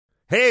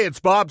Hey, it's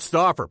Bob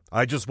Stauffer.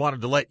 I just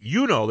wanted to let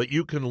you know that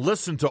you can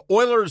listen to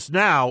Oilers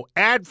Now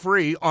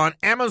ad-free on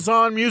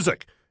Amazon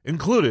Music,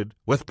 included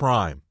with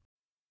Prime.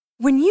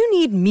 When you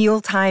need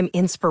mealtime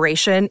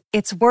inspiration,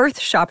 it's worth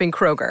shopping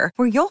Kroger,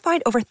 where you'll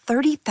find over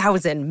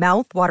 30,000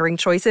 mouth-watering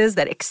choices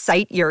that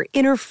excite your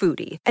inner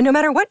foodie. And no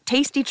matter what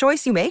tasty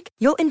choice you make,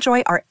 you'll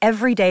enjoy our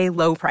everyday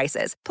low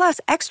prices, plus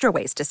extra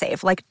ways to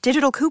save, like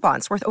digital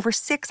coupons worth over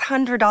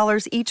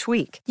 $600 each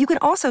week. You can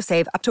also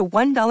save up to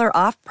 $1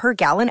 off per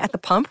gallon at the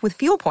pump with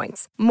fuel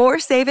points. More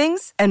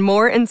savings and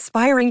more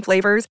inspiring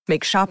flavors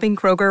make shopping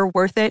Kroger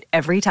worth it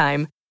every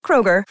time.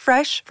 Kroger,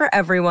 fresh for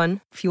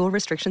everyone. Fuel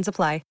restrictions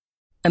apply.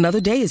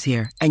 Another day is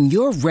here, and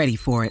you're ready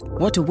for it.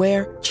 What to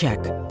wear? Check.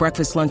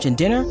 Breakfast, lunch, and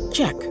dinner?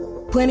 Check.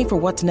 Planning for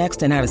what's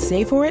next and how to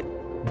save for it?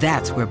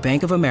 That's where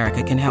Bank of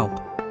America can help.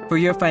 For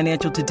your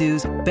financial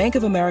to-dos, Bank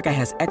of America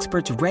has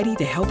experts ready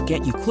to help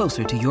get you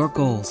closer to your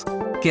goals.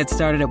 Get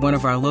started at one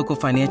of our local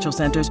financial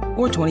centers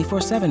or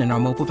 24/7 in our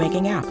mobile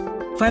banking app.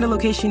 Find a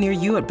location near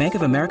you at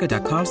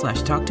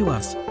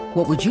bankofamerica.com/talktous.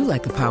 What would you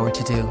like the power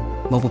to do?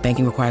 Mobile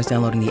banking requires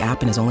downloading the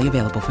app and is only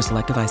available for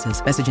select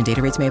devices. Message and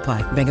data rates may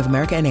apply. Bank of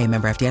America N.A.,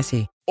 member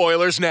FDIC.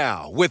 Oilers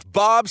Now with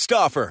Bob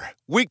Stauffer.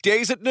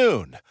 Weekdays at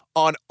noon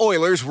on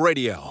Oilers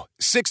Radio,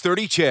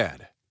 630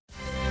 CHED.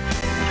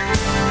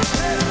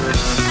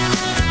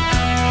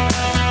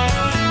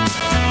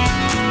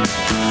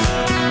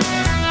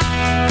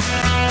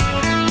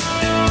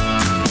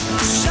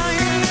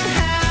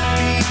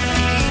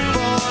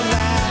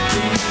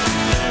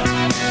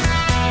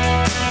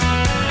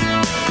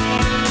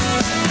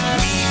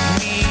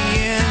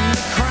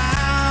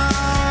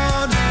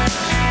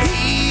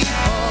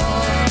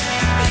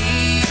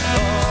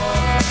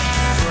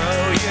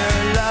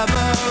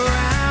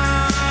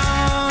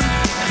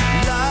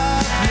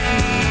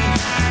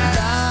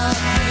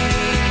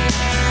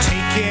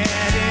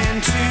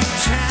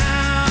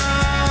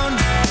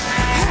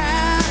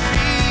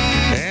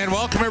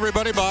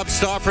 Everybody, Bob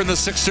Stauffer in the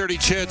 630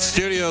 CHED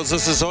studios.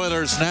 This is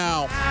Oilers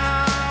Now.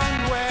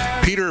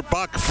 Peter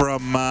Buck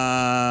from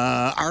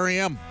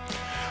REM,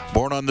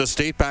 born on this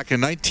date back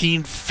in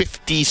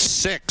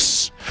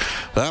 1956.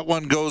 That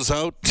one goes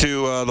out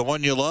to The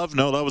One You Love.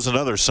 No, that was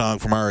another song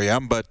from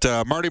REM, but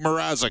Marty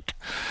Mrazek.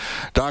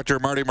 Dr.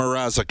 Marty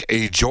Mrazek,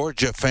 a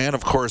Georgia fan.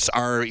 Of course,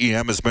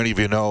 REM, as many of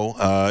you know,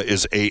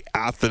 is a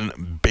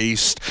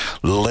Athens-based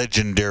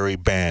legendary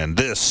band.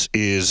 This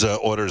is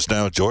Oilers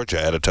Now.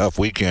 Georgia had a tough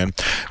weekend.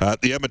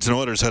 The Edmonton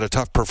Oilers had a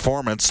tough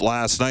performance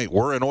last night.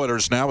 We're in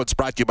Oilers Now. It's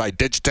brought to you by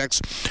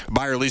Digitex.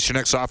 Buy or lease your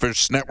next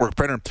office network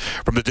printer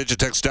from the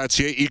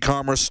Digitex.ca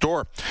e-commerce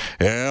store.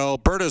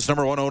 Alberta's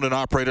number one owned and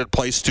operated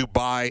place to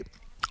buy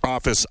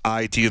office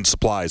IT and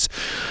supplies.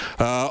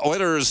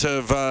 Oilers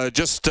have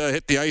just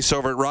hit the ice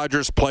over at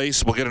Rogers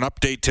Place. We'll get an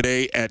update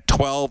today at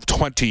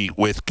 12:20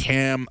 with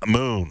Cam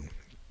Moon.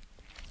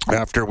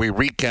 After we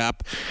recap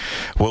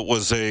what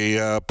was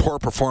a poor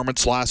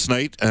performance last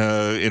night,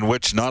 in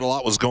which not a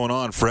lot was going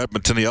on for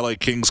Edmonton, the LA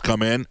Kings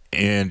come in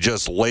and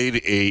just laid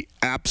a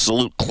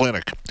absolute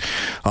clinic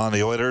on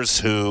the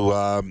Oilers, who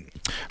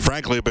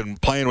frankly have been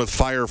playing with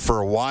fire for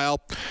a while.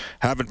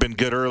 Haven't been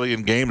good early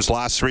in games.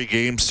 Last three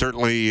games,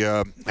 certainly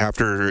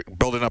after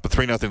building up a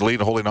 3-0 lead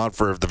and holding on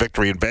for the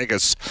victory in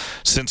Vegas.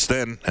 Since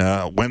then,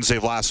 Wednesday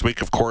of last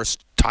week, of course,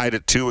 tied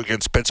at 2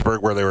 against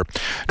Pittsburgh, where they were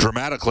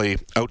dramatically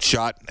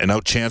outshot and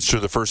outchanced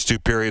through the first two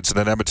periods, and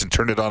then Edmonton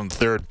turned it on in the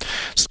third,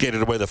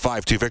 skated away the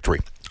 5-2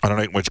 victory on a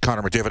night in which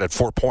Connor McDavid had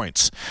 4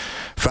 points.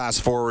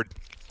 Fast forward,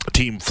 the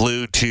team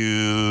flew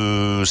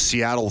to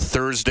Seattle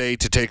Thursday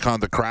to take on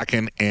the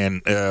Kraken,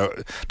 and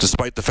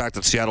despite the fact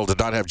that Seattle did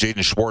not have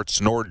Jaden Schwartz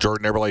nor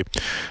Jordan Eberle,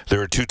 they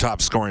were two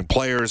top scoring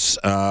players.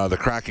 The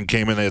Kraken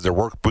came in, they had their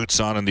work boots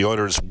on, and the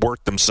Oilers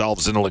worked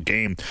themselves into the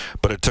game,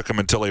 but it took them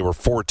until they were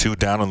 4-2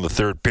 down in the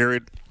third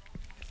period.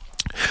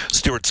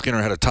 Stuart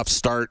Skinner had a tough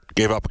start,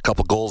 gave up a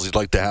couple goals he'd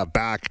like to have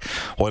back.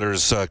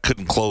 Oilers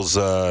couldn't close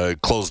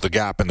the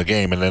gap in the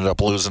game and ended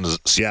up losing to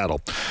Seattle.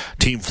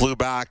 Team flew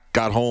back,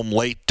 got home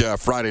late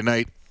Friday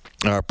night,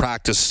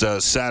 practiced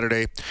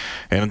Saturday,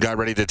 and got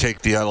ready to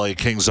take the LA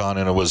Kings on,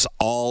 and it was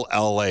all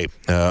LA.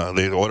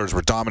 The Oilers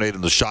were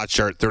dominating the shot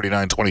chart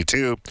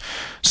 39-22.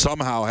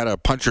 Somehow had a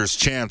puncher's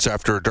chance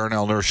after a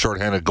Darnell Nurse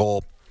shorthanded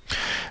goal.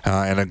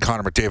 And then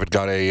Connor McDavid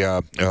got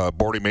a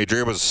boarding major.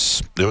 It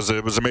was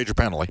a major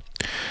penalty.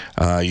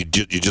 You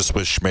just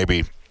wish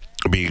maybe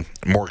be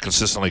more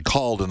consistently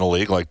called in the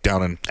league, like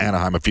down in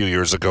Anaheim a few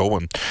years ago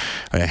when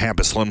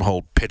Hampus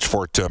Lindholm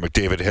pitchforked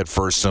McDavid head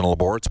first in the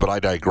boards, but I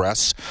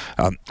digress.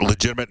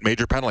 Legitimate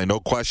major penalty, no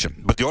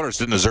question. But the Oilers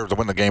didn't deserve to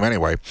win the game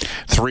anyway.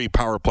 3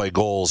 power play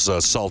goals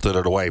salted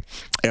it away.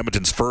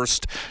 Edmonton's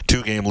first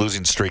 2-game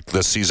losing streak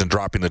this season,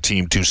 dropping the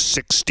team to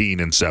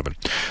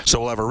 16-7.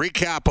 So we'll have a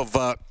recap of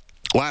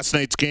last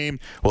night's game.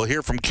 We'll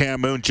hear from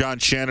Cam Moon, John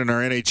Shannon, our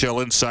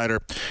NHL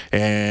insider,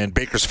 and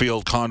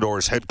Bakersfield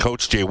Condors head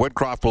coach Jay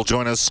Woodcroft will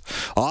join us.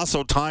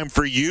 Also, time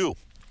for you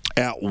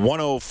at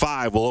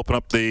 1:05. We'll open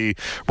up the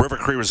River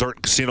Cree Resort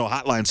and Casino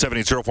hotline,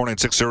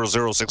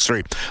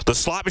 780-496-0063. The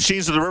slot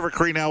machines of the River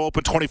Cree now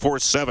open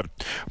 24/7.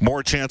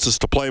 More chances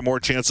to play, more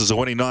chances of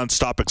winning,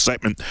 non-stop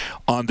excitement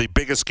on the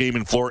biggest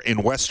gaming floor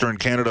in Western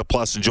Canada.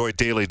 Plus, enjoy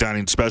daily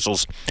dining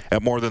specials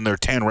at more than their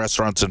 10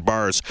 restaurants and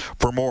bars.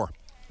 For more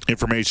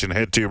information,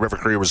 head to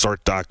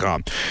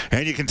rivercreeresort.com.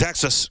 And you can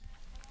text us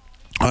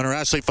on our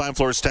Ashley Fine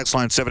Floors text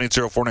line,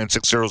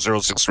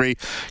 780-496-0063.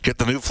 Get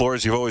the new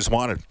floors you've always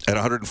wanted at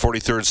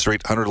 143rd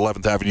Street,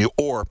 111th Avenue,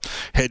 or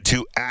head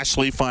to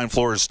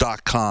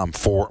ashleyfinefloors.com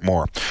for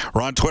more.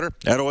 We're on Twitter,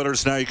 at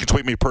Oilers Now. You can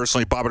tweet me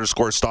personally,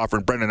 Bob_Stauffer,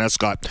 and Brendan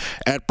Escott,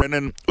 at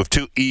Brendan with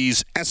 2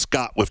 E's,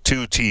 Escott with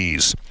 2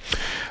 T's.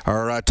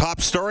 Our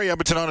top story,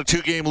 Edmonton on a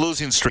 2-game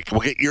losing streak.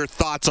 We'll get your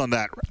thoughts on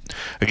that.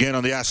 Again,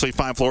 on the Ashley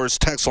Fine Floors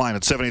text line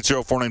at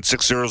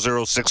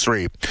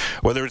 780-496-0063.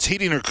 Whether it's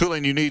heating or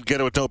cooling you need, get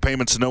it with no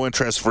payments and no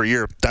interest for a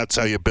year. That's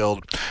how you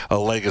build a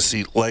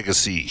legacy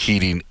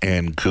heating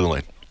and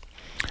cooling.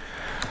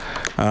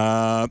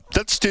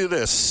 Let's do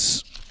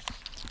this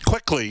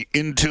quickly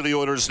into the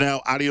Oilers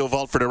Now Audio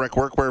Vault for direct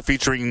workwear,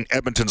 featuring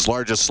Edmonton's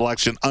largest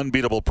selection,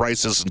 unbeatable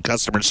prices, and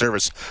customer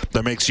service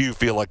that makes you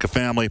feel like a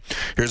family.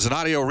 Here's an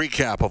audio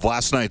recap of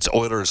last night's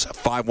Oilers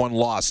 5-1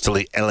 loss to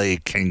the LA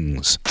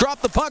Kings.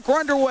 Drop the puck, we're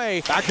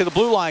underway. Back to the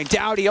blue line.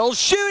 Doughty will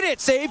shoot it.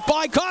 Saved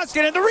by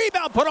Koskinen, and the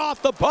rebound put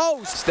off the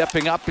post.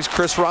 Stepping up is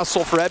Chris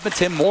Russell for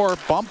Edmonton. Moore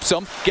bumps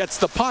him, gets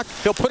the puck.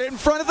 He'll put it in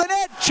front of the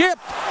net. Chip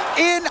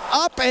in,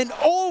 up, and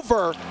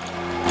over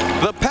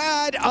the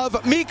pad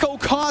of Mikko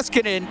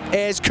Koskinen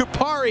as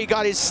Kupari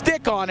got his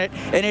stick on it,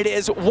 and it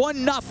is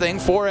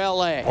 1-0 for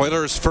LA.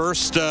 Oilers'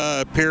 first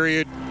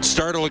period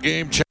start of the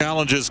game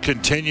challenges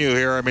continue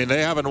here. I mean,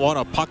 they haven't won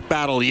a puck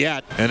battle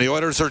yet, and the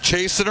Oilers are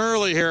chasing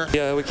early here.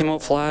 Yeah, we came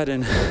out flat,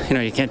 and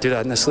you can't do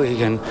that in this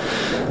league, and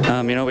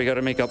we got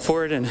to make up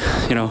for it, and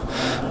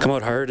come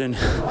out hard and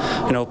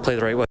play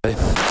the right way.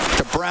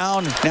 To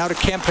Brown, now to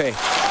Kempe.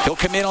 He'll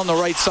come in on the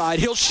right side.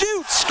 He'll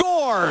shoot,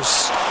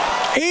 scores.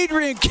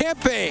 Adrian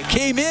Kempe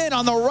came in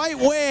on the right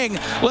wing,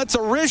 lets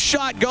a wrist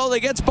shot go that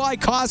gets by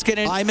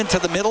Koskinen. Hyman to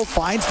the middle,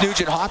 finds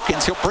Nugent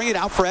Hopkins. He'll bring it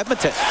out for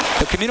Edmonton.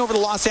 He'll come in over the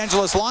Los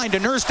Angeles line to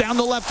Nurse down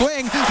the left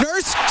wing.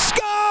 Nurse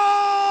scores!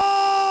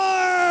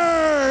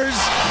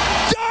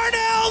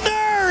 Darnell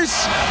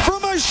Nurse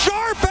from a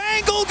sharp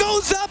angle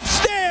goes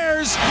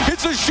upstairs.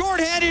 It's a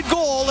shorthanded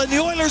goal, and the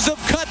Oilers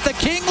have cut the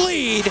King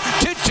lead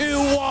to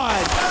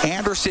 2-1.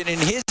 Anderson in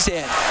his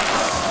end.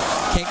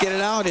 Can't get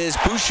it out as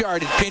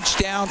Bouchard had pinched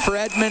down for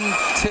Edmonton,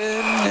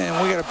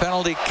 and we got a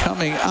penalty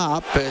coming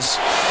up. It's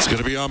going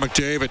to be on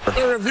McDavid.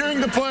 They're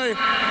reviewing the play.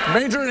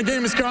 Major in a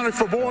game misconduct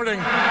for boarding.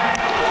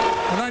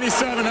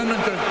 97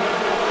 Edmonton.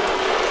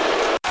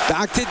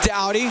 Back to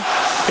Doughty.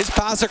 His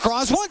pass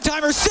across.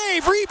 One-timer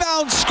save.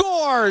 Rebound,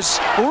 scores.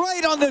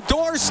 Right on the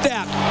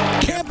doorstep.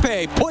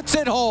 Kempe puts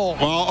it home.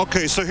 Well,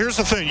 okay, so here's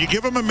the thing. You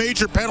give him a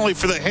major penalty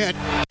for the hit.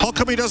 How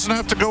come he doesn't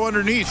have to go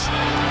underneath?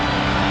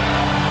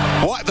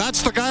 What?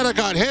 That's the guy that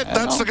got hit.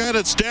 That's the guy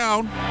that's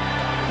down.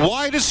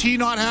 Why does he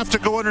not have to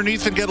go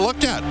underneath and get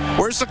looked at?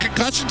 Where's the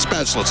concussion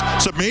specialist?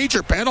 It's a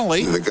major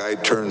penalty. The guy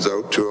turns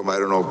out to him. I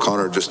don't know if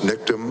Connor just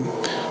nicked him,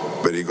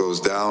 but he goes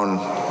down.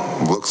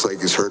 Looks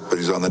like he's hurt, but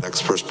he's on the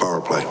next first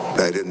power play.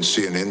 I didn't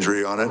see an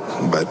injury on it,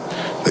 but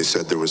they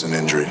said there was an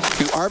injury.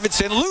 To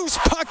Arvidsson, loose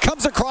puck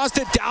comes across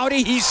to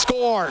Doughty. He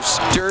scores.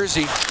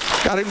 Jersey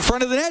got it in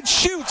front of the net,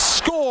 shoots,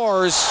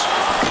 scores.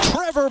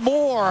 Trevor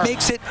Moore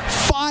makes it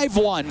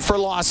 5-1 for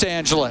Los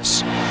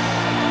Angeles.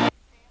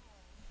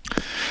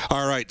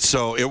 All right,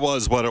 so it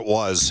was what it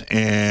was,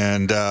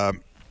 and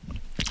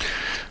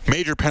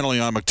major penalty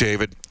on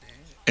McDavid.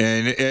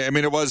 And, I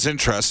mean, it was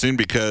interesting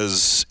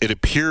because it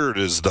appeared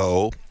as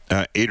though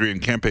Adrian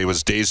Kempe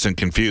was dazed and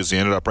confused. He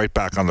ended up right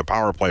back on the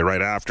power play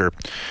right after,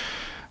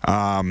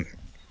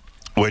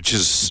 which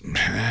is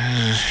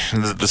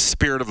the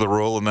spirit of the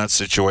rule in that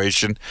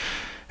situation.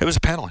 It was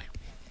a penalty.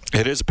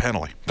 It is a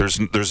penalty.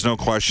 There's no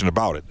question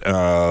about it.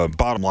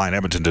 Bottom line,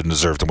 Edmonton didn't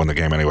deserve to win the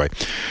game anyway.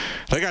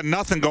 They got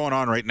nothing going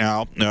on right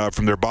now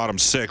from their bottom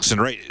six. And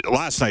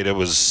last night it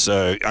was,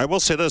 I will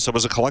say this, it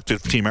was a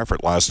collective team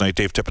effort last night.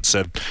 Dave Tippett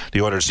said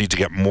the Oilers need to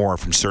get more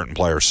from certain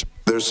players.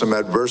 There's some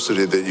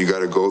adversity that you got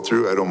to go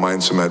through. I don't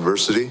mind some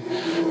adversity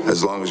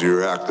as long as you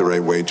react the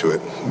right way to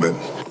it. But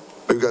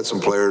we've got some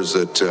players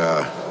that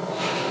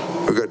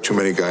we've got too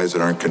many guys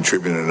that aren't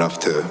contributing enough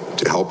to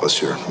help us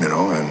here,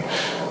 and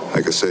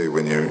like I say,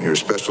 when your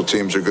special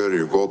teams are good or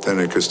your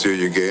goaltending can steal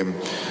your game,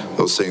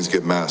 those things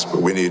get masked.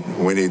 But we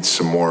need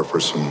some more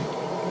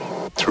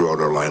throughout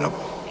our lineup.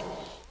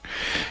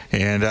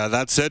 And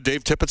that said,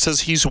 Dave Tippett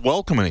says he's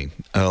welcoming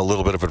a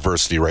little bit of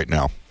adversity right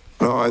now.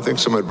 No, I think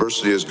some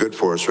adversity is good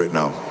for us right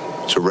now.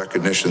 It's a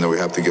recognition that we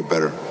have to get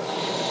better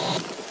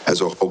as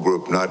a whole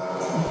group, not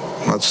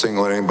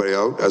singling anybody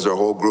out. As a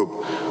whole group,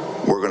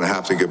 we're going to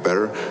have to get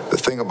better. The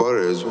thing about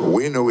it is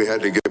we knew we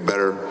had to get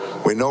better.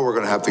 We know we're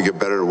going to have to get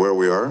better to where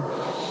we are.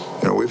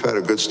 We've had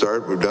a good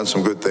start. We've done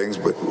some good things,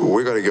 but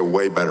we got to get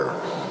way better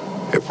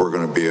if we're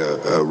going to be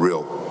a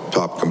real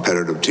top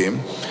competitive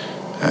team.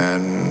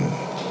 And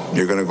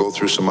You're going to go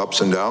through some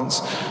ups and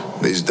downs.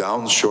 These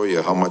downs show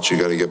you how much you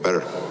got to get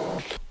better.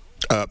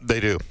 They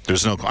do.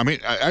 There's no. I mean,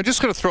 I'm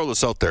just going to throw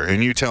this out there,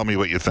 and you tell me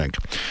what you think.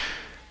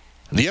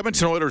 The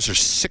Edmonton Oilers are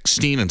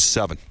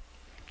 16-7.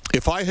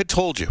 If I had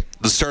told you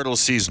the start of the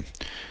season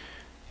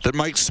that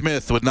Mike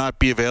Smith would not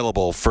be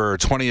available for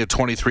 20 of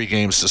 23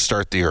 games to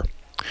start the year,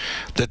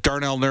 that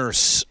Darnell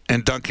Nurse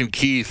and Duncan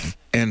Keith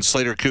and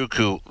Slater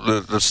Cuckoo,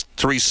 the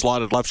three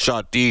slotted left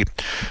shot D,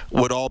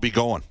 would all be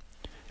going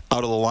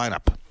out of the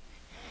lineup.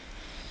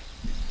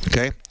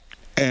 Okay?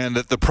 And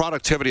that the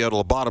productivity out of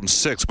the bottom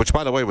six, which,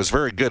 by the way, was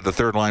very good, the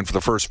third line for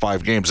the first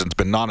 5 games, and it's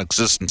been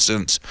non-existent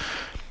since,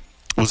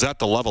 was at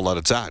the level that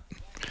it's at.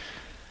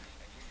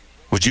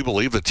 Would you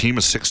believe the team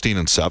is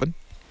 16-7?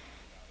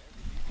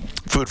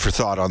 Food for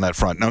thought on that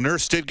front. Now,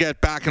 Nurse did get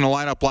back in the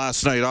lineup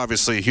last night.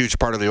 Obviously, a huge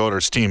part of the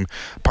Oilers team,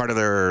 part of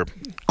their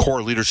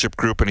core leadership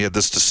group, and he had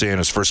this to say in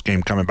his first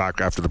game coming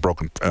back after the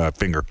broken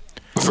finger.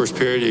 First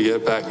period, you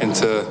get back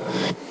into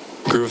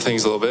groove of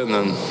things a little bit, and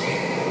then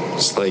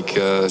just like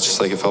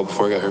it felt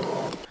before I got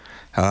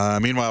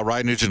hurt. Meanwhile,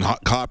 Ryan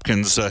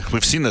Nugent-Hopkins,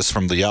 we've seen this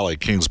from the LA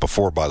Kings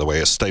before, by the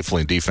way, a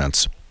stifling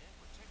defense.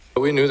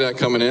 We knew that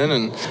coming in,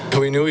 and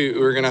we knew we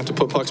were going to have to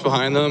put pucks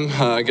behind them,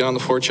 get on the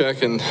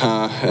forecheck,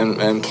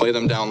 and play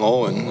them down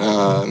low.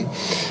 And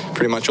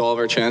pretty much all of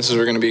our chances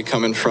were going to be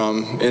coming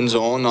from in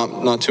zone,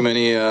 not too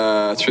many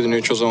through the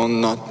neutral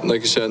zone. Not,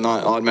 like you said,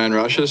 not odd man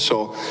rushes.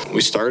 So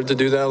we started to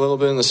do that a little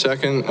bit in the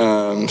second,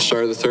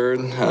 started the third,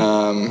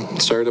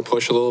 started to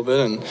push a little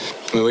bit, and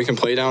I mean, we can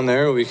play down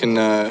there. We can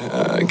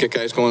get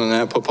guys going on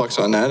that, put pucks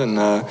on that,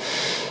 and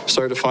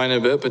started to find it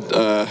a bit, but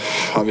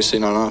obviously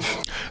not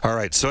enough. All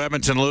right, so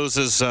Edmonton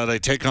loses. They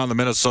take on the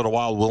Minnesota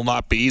Wild. Will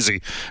not be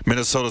easy.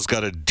 Minnesota's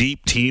got a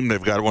deep team.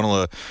 They've got one of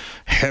the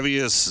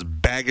heaviest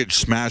baggage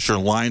smasher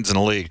lines in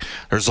the league.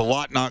 There's a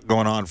lot not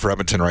going on for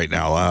Edmonton right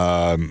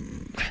now,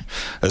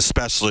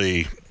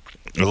 especially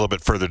a little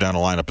bit further down the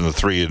lineup in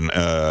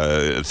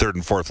the third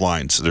and fourth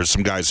lines. There's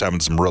some guys having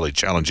some really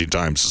challenging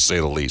times, to say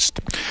the least.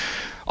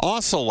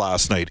 Also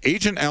last night,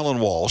 Agent Alan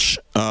Walsh,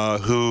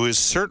 who is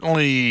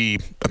certainly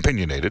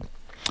opinionated,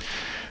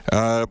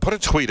 put a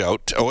tweet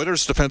out.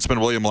 Oilers defenseman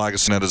William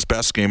Lagesson had his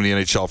best game in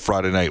the NHL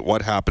Friday night.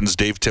 What happens?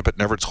 Dave Tippett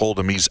never told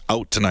him he's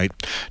out tonight.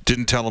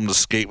 Didn't tell him to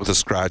skate with the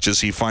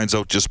scratches. He finds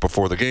out just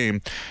before the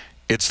game.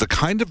 It's the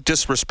kind of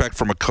disrespect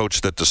from a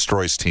coach that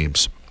destroys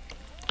teams.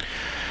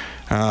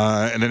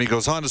 And then he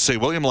goes on to say,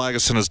 William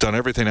Lagesson has done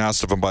everything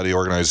asked of him by the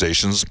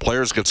organizations.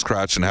 Players get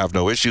scratched and have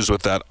no issues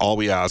with that. All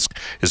we ask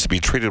is to be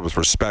treated with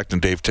respect,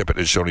 and Dave Tippett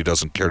has shown he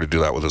doesn't care to do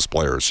that with his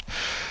players.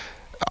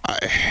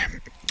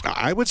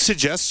 I would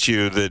suggest to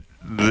you that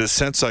the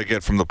sense I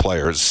get from the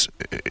players,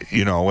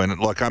 and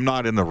look, I'm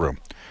not in the room.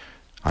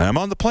 I am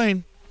on the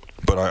plane,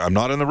 but I'm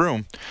not in the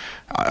room.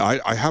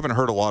 I haven't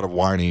heard a lot of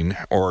whining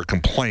or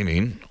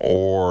complaining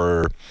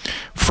or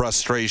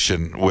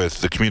frustration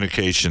with the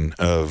communication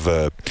of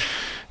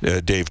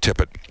Dave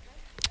Tippett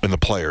and the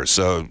players.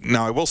 So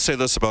now I will say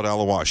this about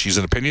Alan Walsh. He's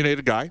an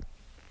opinionated guy.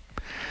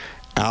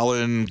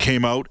 Alan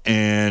came out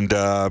and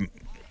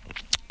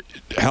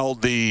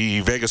held the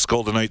Vegas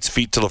Golden Knights'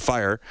 feet to the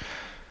fire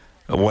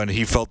when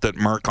he felt that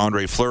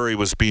Marc-Andre Fleury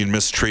was being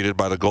mistreated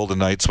by the Golden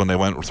Knights when they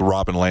went with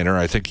Robin Lehner.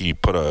 I think he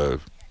put a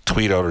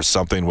tweet out or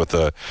something with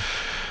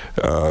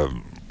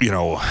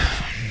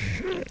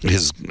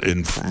his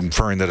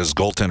inferring that his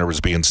goaltender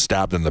was being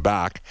stabbed in the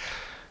back.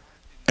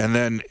 And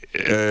then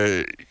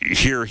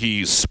here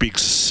he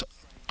speaks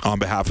on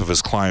behalf of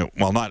his client.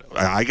 Well, not,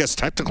 I guess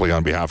technically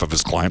on behalf of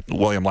his client,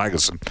 William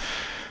Lagesson.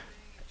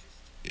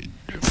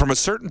 From a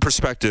certain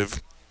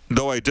perspective,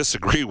 though I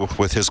disagree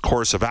with his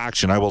course of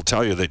action, I will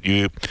tell you that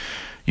you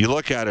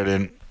look at it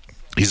and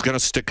he's going to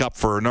stick up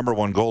for a number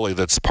one goalie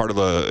that's part of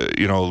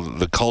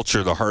the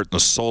culture, the heart, and the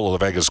soul of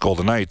the Vegas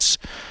Golden Knights.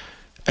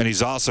 And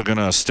he's also going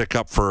to stick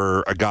up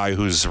for a guy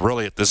who's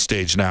really at this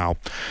stage now,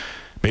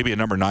 maybe a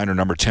number 9 or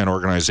number 10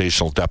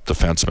 organizational depth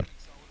defenseman.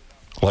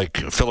 Like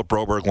Philip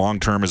Broberg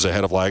long-term is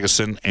ahead of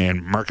Lagesson,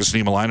 and Marcus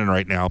Niemelainen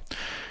right now.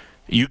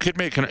 You could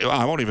make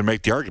I won't even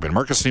make the argument.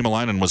 Marcus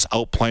Niemelainen was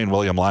outplaying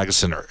William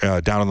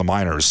Lagesson down in the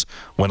minors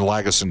when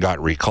Lagesson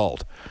got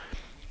recalled.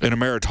 In a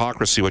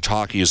meritocracy, which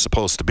hockey is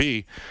supposed to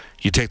be,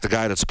 you take the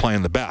guy that's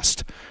playing the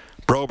best.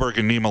 Broberg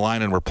and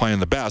Niemelainen were playing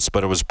the best,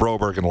 but it was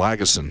Broberg and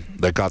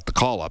Lagesson that got the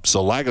call-up.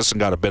 So Lagesson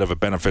got a bit of a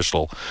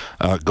beneficial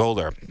goal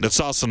there.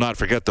 Let's also not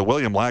forget that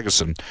William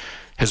Lagesson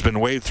has been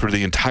waived through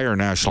the entire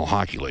National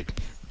Hockey League.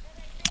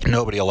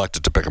 Nobody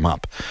elected to pick him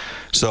up.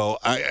 So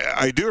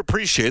I do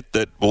appreciate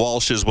that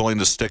Walsh is willing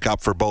to stick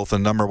up for both a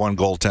number 1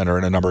 goaltender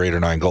and a number 8 or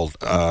 9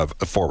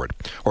 forward,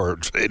 or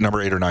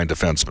number 8 or 9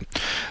 defenseman.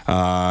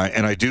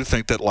 And I do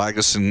think that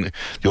Lagesson,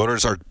 the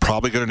Oilers are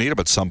probably going to need him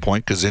at some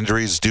point because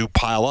injuries do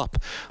pile up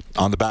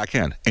on the back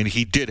end. And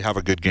he did have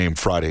a good game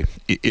Friday,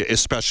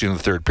 especially in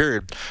the third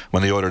period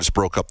when the Oilers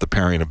broke up the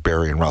pairing of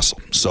Barrie and Russell.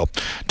 So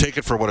take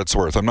it for what it's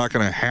worth. I'm not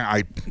going to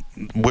I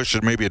wish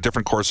that maybe a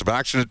different course of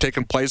action had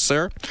taken place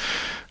there.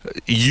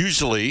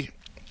 Usually,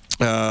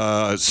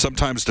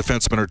 sometimes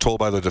defensemen are told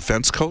by the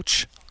defense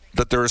coach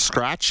that they're a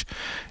scratch,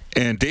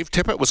 And Dave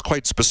Tippett was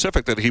quite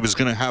specific that he was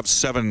going to have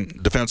 7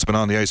 defensemen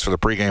on the ice for the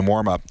pregame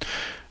warm-up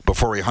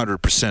before he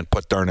 100%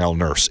 put Darnell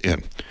Nurse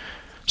in.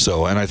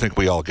 So, and I think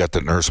we all get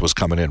that Nurse was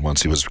coming in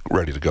once he was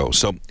ready to go.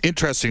 So,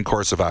 interesting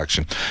course of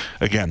action.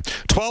 Again,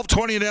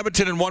 12:20 in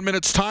Edmonton in 1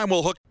 minute's time.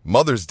 We'll hook.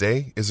 Mother's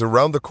Day is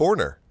around the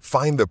corner.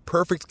 Find the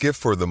perfect gift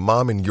for the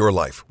mom in your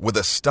life with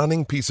a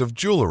stunning piece of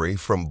jewelry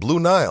from Blue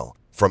Nile.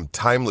 From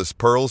timeless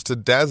pearls to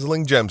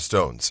dazzling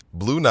gemstones,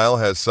 Blue Nile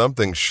has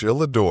something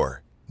she'll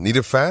adore. Need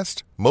it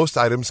fast? Most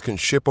items can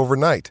ship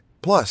overnight.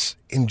 Plus,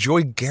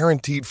 enjoy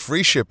guaranteed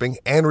free shipping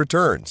and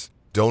returns.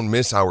 Don't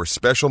miss our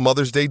special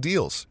Mother's Day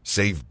deals.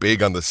 Save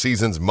big on the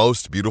season's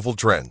most beautiful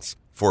trends.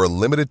 For a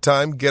limited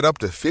time, get up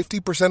to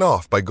 50%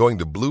 off by going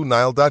to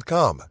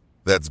BlueNile.com.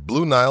 That's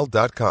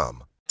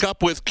BlueNile.com.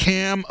 Up with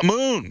Cam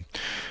Moon,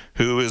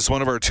 who is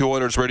one of our 2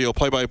 Oilers radio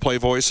play-by-play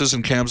voices,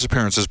 and Cam's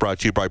appearance is brought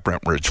to you by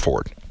Brentridge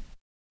Ford.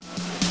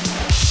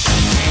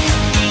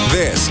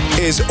 This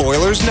is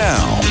Oilers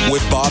Now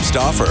with Bob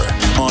Stauffer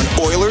on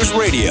Oilers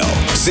Radio,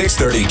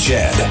 630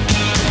 CHED.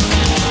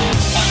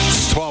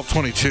 It's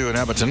 12:22 in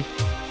Edmonton,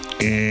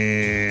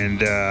 and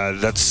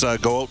let's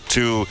go out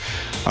to.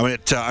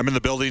 I'm in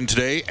the building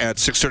today at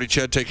 630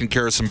 CHED taking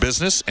care of some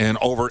business, and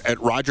over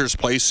at Rogers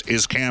Place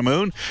is Cam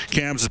Moon.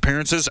 Cam's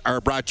appearances are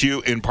brought to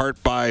you in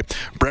part by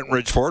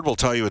Brentridge Ford. We'll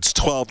tell you it's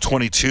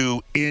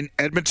 12:22 in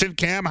Edmonton.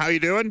 Cam, how you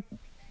doing?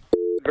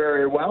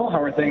 Very well.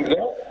 How are things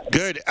there?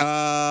 Good.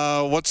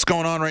 What's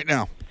going on right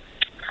now?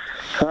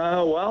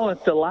 Well,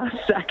 at the last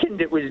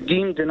second, it was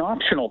deemed an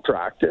optional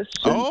practice.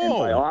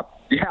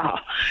 Yeah.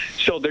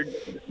 So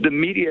the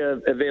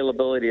media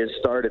availability has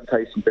started.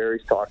 Tyson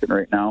Barrie's talking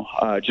right now.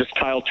 Just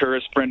Kyle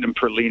Turris, Brendan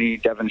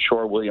Perlini, Devin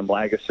Shore, William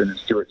Lagesson, and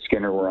Stuart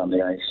Skinner were on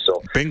the ice.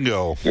 So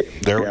bingo.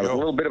 There we go. A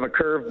little bit of a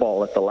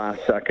curveball at the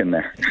last second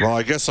there. Well,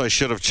 I guess I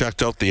should have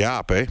checked out the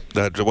app, eh?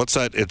 What's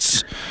that?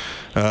 It's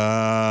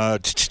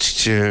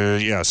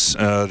yes,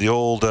 the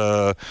old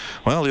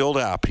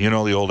app. You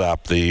know the old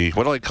app.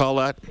 What do I call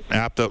that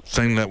app? That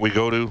thing that we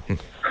go to.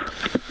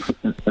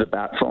 The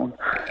bat phone.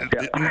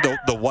 Yeah.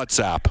 The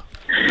WhatsApp.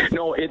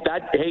 No,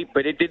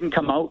 but it didn't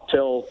come out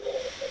till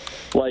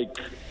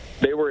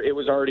it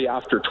was already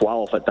after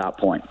 12 at that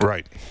point.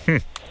 Right.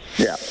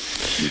 Yeah.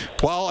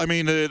 Well, I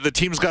mean, the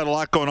team's got a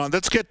lot going on.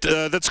 Let's get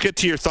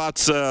to your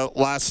thoughts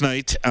last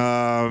night,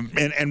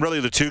 and really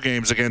the 2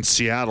 games against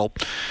Seattle,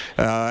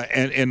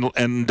 and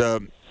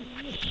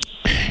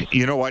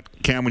you know what,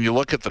 Cam, when you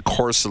look at the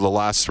course of the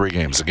last 3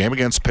 games, the game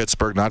against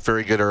Pittsburgh, not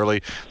very good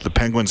early. The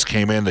Penguins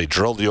came in, they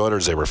drilled the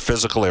Oilers, they were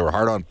physical, they were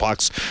hard on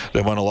pucks,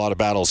 they won a lot of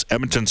battles.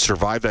 Edmonton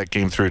survived that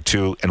game through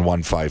 2 and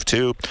won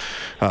 5-2.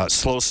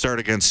 Slow start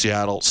against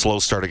Seattle, slow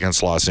start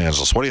against Los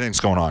Angeles. What do you think's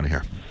going on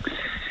here?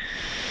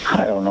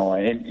 I don't know.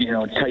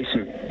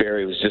 Tyson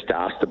Barrie was just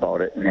asked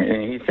about it,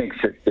 and he thinks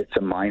that it's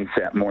a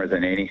mindset more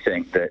than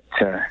anything, that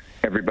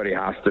everybody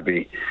has to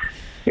be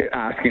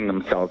asking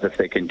themselves if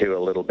they can do a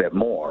little bit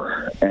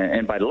more.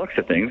 And by the looks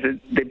of things,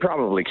 they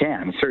probably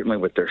can, certainly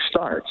with their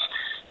starts.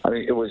 I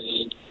mean, it was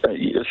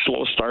a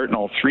slow start in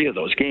all 3 of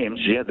those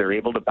games. Yeah, they're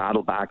able to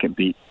battle back and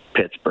beat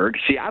Pittsburgh.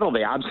 Seattle,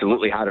 they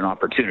absolutely had an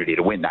opportunity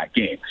to win that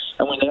game.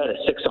 And when they had a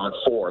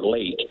 6-on-4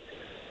 late,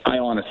 I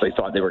honestly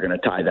thought they were going to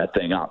tie that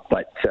thing up.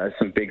 But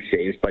some big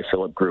saves by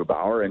Philip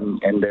Grubauer,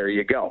 and there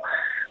you go.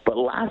 But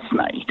last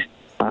night,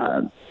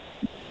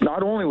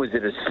 not only was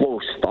it a slow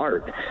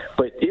start,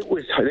 but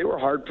they were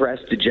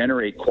hard-pressed to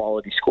generate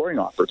quality scoring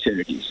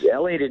opportunities.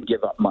 LA didn't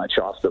give up much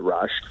off the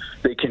rush.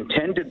 They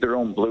contended their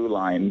own blue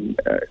line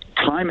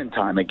time and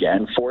time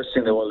again,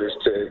 forcing the Oilers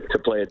to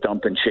play a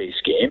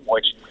dump-and-chase game,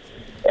 which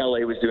LA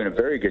was doing a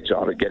very good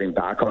job at getting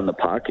back on the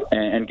puck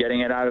and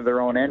getting it out of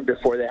their own end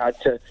before they had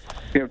to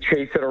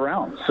chase it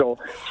around. So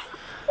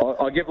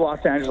I'll give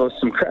Los Angeles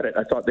some credit.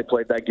 I thought they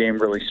played that game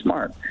really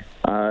smart.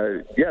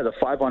 The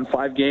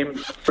 5-on-5 game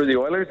for the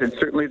Oilers, and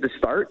certainly the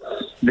start,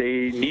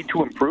 they need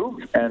to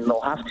improve, and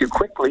they'll have to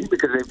quickly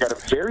because they've got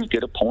a very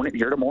good opponent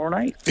here tomorrow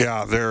night.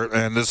 Yeah,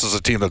 and this is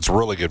a team that's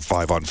really good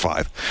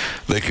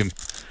 5-on-5. They can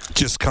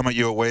just come at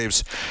you at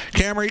waves.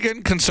 Cam, are you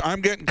getting I'm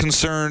getting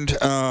concerned.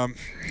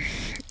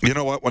 You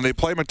know what? When they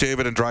play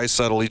McDavid and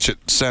Draisaitl each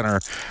at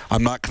center,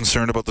 I'm not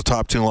concerned about the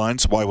top 2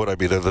 lines. Why would I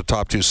be? They're the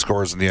top 2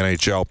 scorers in the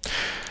NHL.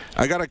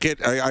 I gotta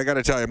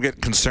tell you, I'm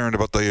getting concerned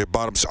about the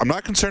bottoms. I'm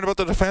not concerned about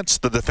the defense.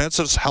 The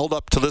defensive's held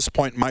up to this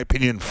point, in my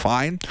opinion,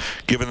 fine,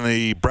 given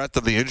the breadth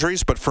of the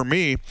injuries. But for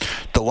me,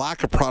 the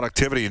lack of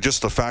productivity and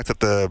just the fact that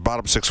the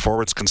bottom 6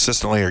 forwards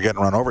consistently are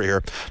getting run over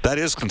here, that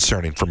is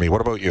concerning for me.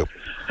 What about you?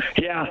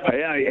 Yeah,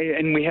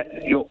 and we had,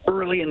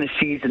 early in the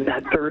season,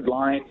 that third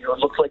line, it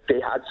looked like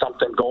they had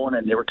something going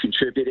and they were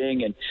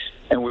contributing,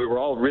 and we were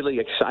all really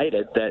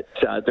excited that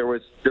there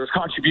was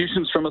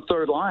contributions from a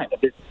third line,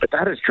 but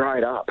that has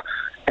dried up,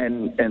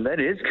 and that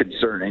is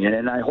concerning,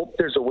 and I hope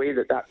there's a way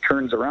that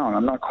turns around.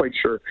 I'm not quite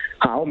sure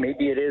how.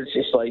 Maybe it is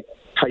just like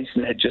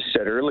Tyson had just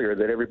said earlier,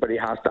 that everybody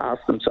has to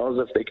ask themselves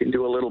if they can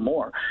do a little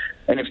more,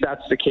 and if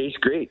that's the case,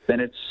 great, then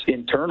it's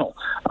internal.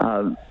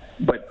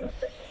 But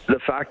the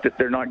fact that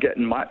they're not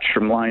getting much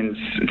from lines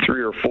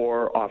 3 or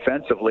 4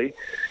 offensively,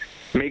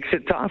 makes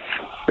it tough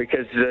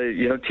because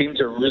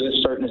teams are really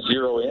starting to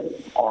zero in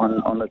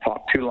on the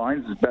top two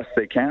lines as best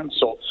they can.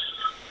 So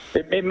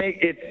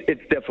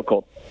it's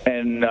difficult,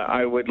 and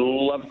I would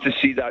love to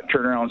see that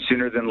turn around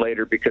sooner than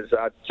later because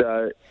it's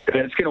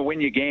going to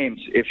win you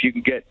games if you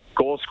can get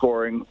goal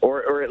scoring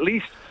or at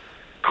least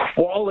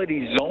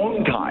quality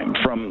zone time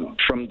from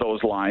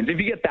those lines. If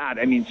you get that,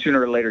 I mean,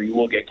 sooner or later you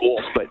will get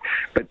goals, but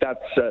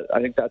that's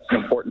I think that's an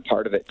important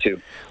part of it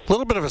too. A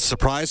little bit of a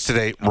surprise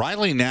today.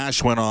 Riley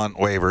Nash went on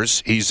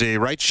waivers. He's a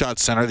right shot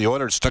center. The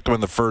Oilers took him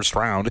in the first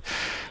round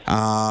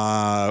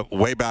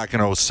way back in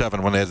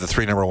 2007 when they had the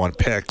 3 number 1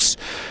 picks.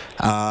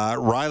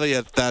 Riley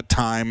at that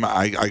time,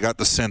 I got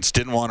the sense,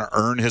 didn't want to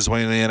earn his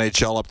way in the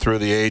NHL up through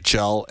the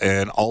AHL,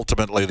 and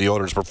ultimately the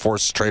Oilers were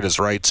forced to trade his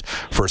rights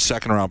for a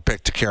second-round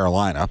pick to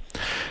Carolina.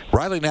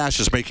 Riley Nash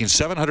is making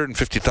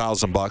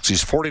 $750,000.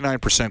 He's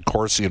 49%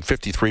 Corsi and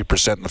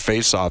 53% in the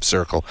face-off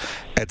circle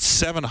at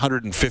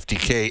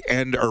 $750K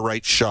and a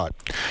right shot.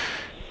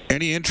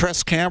 Any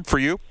interest, Cam, for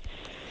you?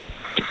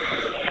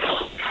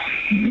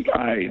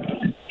 I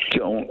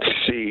don't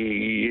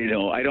see,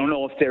 I don't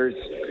know if there's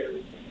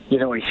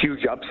a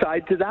huge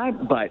upside to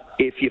that, but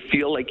if you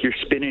feel like you're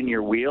spinning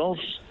your wheels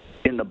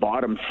in the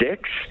bottom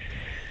 6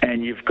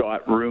 and you've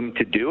got room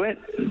to do it,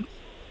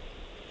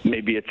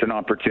 maybe it's an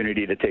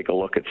opportunity to take a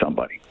look at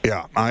somebody.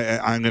 Yeah,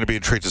 I'm going to be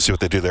intrigued to see what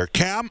they do there.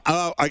 Cam,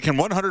 I can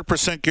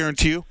 100%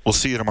 guarantee you we'll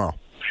see you tomorrow.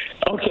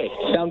 Okay,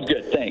 sounds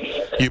good. Thanks.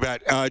 You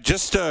bet.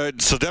 So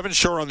Devon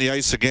Shore on the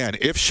ice again.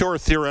 If Shore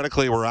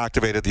theoretically were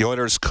activated, the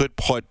Oilers could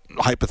put,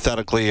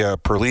 hypothetically, a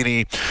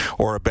Perlini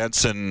or a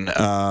Benson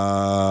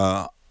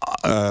on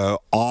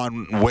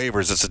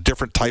waivers. It's a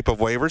different type of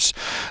waivers,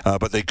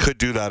 but they could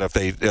do that if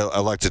they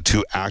elected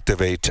to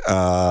activate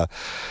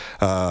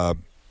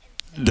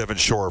Devon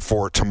Shore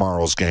for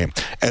tomorrow's game.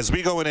 As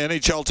we go into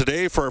NHL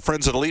Today for our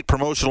friends at Elite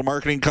Promotional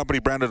Marketing Company,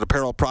 branded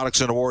apparel,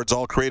 products, and awards,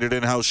 all created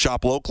in-house.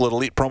 Shop local at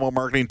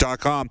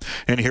ElitePromoMarketing.com.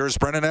 And here's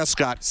Brendan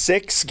Escott.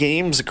 6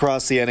 games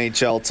across the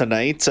NHL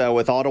tonight,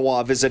 with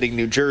Ottawa visiting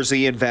New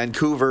Jersey and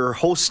Vancouver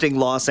hosting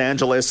Los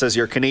Angeles as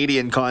your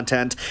Canadian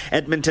content.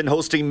 Edmonton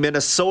hosting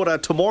Minnesota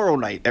tomorrow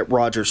night at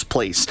Rogers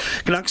Place.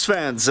 Canucks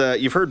fans,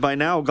 you've heard by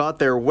now, got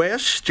their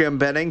wish. Jim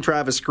Benning,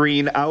 Travis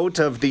Green out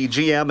of the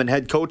GM and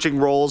head coaching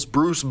roles.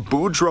 Bruce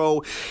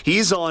Boudreau,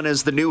 he's on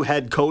as the new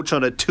head coach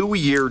on a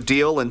 2-year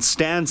deal, and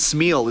Stan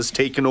Smyl is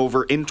taking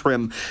over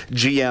interim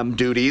GM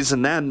duties.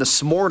 And then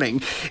this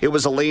morning, it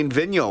was Alain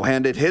Vigneault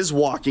handed his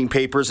walking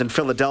papers in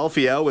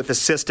Philadelphia, with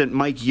assistant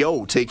Mike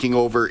Yeo taking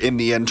over in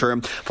the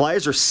interim.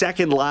 Flyers are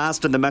second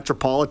last in the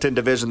Metropolitan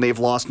Division. They've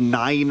lost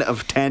 9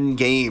 of 10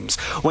 games.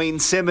 Wayne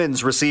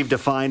Simmons received a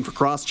fine for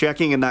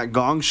cross-checking in that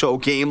Gong Show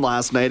game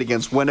last night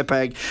against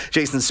Winnipeg.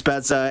 Jason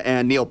Spezza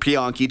and Neil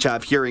Pionk each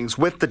have hearings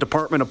with the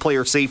Department of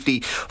Player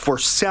Safety for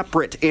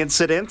separate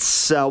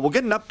incidents. We'll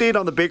get an update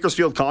on the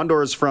Bakersfield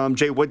Condors from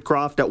Jay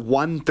Woodcroft at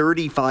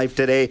 1:35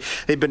 today.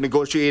 They've been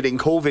negotiating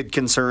COVID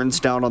concerns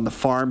down on the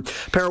farm.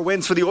 Pair of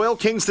wins for the Oil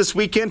Kings this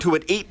weekend, who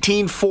at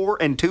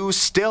 18-4-2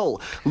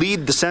 still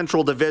lead the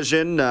Central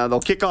Division. They'll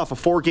kick off a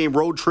 4-game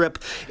road trip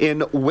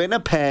in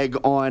Winnipeg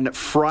on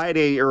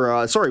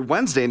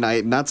Wednesday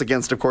night, and that's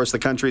against, of course, the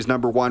country's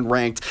number 1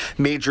 ranked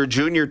major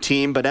junior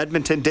team. But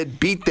Edmonton did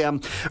beat them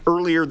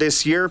earlier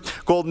this year.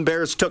 Golden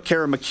Bears took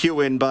care of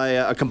McEwen by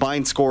a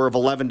combined score of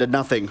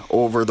 11-0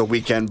 over the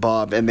weekend,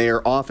 Bob, and they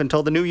are off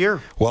until the new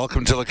year.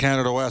 Welcome to the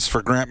Canada West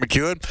for Grant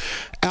McEwen.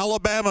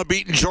 Alabama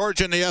beating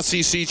Georgia in the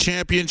SEC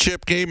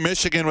championship game.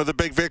 Michigan with a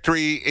big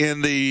victory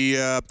in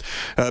the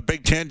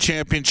Big Ten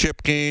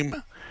championship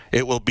game.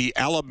 It will be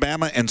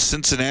Alabama and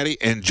Cincinnati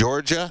and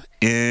Georgia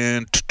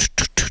in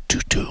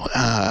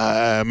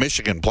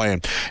Michigan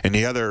playing in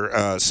the other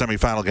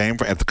semifinal game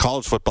at the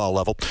college football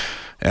level.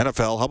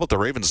 NFL, how about the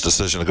Ravens'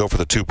 decision to go for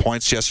the 2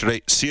 points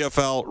yesterday?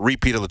 CFL,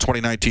 repeat of the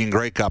 2019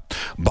 Grey Cup,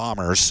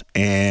 Bombers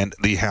and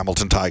the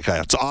Hamilton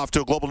Ticats. Off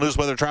to a global news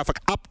weather traffic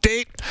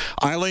update.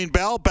 Eileen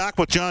Bell back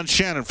with John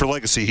Shannon for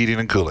Legacy Heating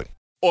and Cooling.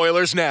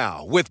 Oilers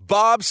Now with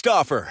Bob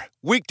Stauffer.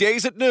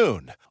 Weekdays at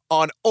noon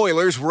on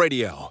Oilers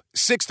Radio,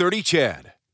 630 CHED.